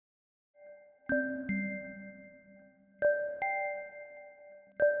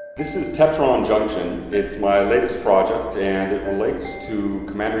This is Tetron Junction. It's my latest project and it relates to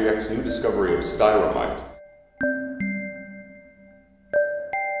Commander Yek's new discovery of styromite.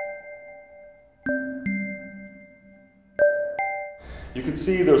 You can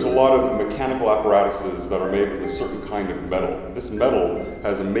see there's a lot of mechanical apparatuses that are made with a certain kind of metal. This metal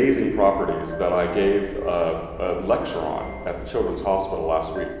has amazing properties that I gave a lecture on at the Children's Hospital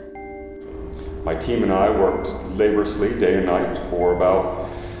last week. My team and I worked laboriously day and night for about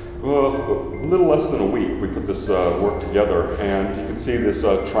a little less than a week. We put this work together, and you can see this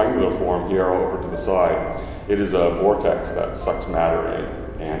triangular form here over to the side. It is a vortex that sucks matter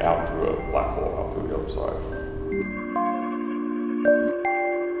in and out through a black hole, out through the other side.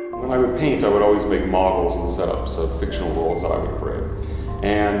 When I would paint, I would always make models and setups of fictional worlds that I would create.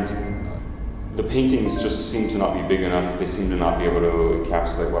 And the paintings just seemed to not be big enough. They seemed to not be able to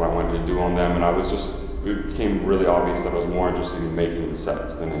encapsulate what I wanted to do on them. And it became really obvious that I was more interested in making the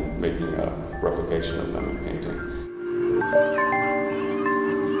sets than in making a replication of them in painting.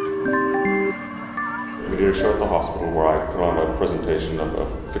 We did a show at the hospital where I put on a presentation of a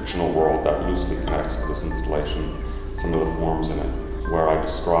fictional world that loosely connects to this installation, some of the forms in it, where I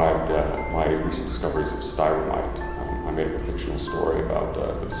described my recent discoveries of styromite. I made up a fictional story about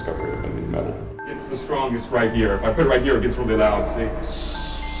the discovery of a new metal. It's the strongest right here. If I put it right here, it gets really loud, see?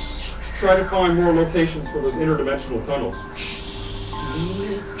 Try to find more locations for those interdimensional tunnels.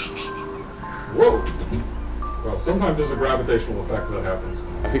 Whoa! Well, sometimes there's a gravitational effect that happens.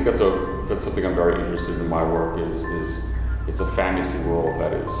 I think that's something I'm very interested in my work is it's a fantasy world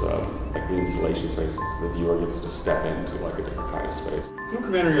that is like the installation space. The viewer gets to step into like a different kind of space. Through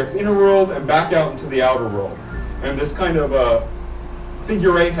Commander Yek's inner world and back out into the outer world. And this kind of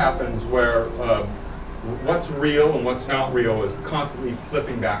figure eight happens where what's real and what's not real is constantly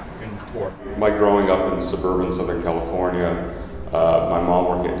flipping back and forth. My growing up in suburban Southern California, my mom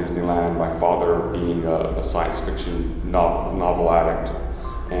working at Disneyland, my father being a science fiction novel addict,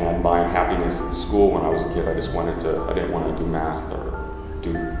 and my happiness in school when I was a kid, I didn't want to do math or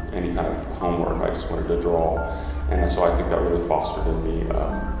do any kind of homework. I just wanted to draw. And so I think that really fostered in me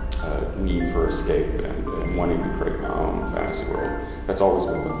a need for escape and wanting to create my own fantasy world. That's always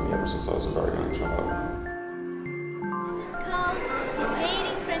been with me ever since I was a very young child. This is called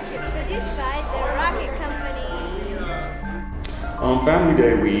Invading Friendship, produced by the Rocket Company. On Family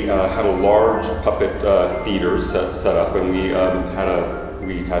Day, we had a large puppet theater set up, and we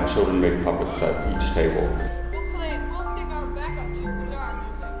had children make puppets at each table. We'll sing our backup to your guitar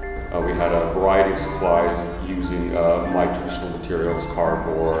music. We had a variety of supplies using my traditional materials,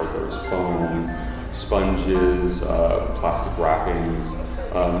 cardboard, there was foam, sponges, plastic wrappings,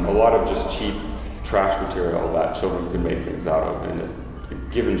 a lot of just cheap trash material that children could make things out of. And if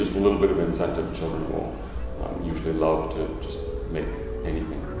given just a little bit of incentive, children will usually love to just make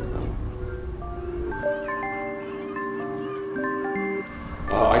anything.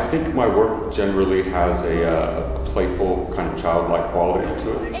 I think my work generally has a playful, kind of childlike quality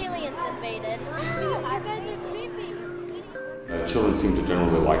to it. Aliens invaded. You guys are creepy. Children seem to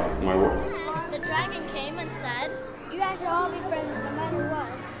generally like my work. The dragon came and said, "You guys should all be friends no matter what."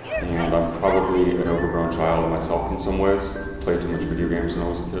 And I'm probably an overgrown child myself in some ways. Played too much video games when I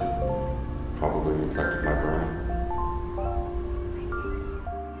was a kid. Probably infected my brain.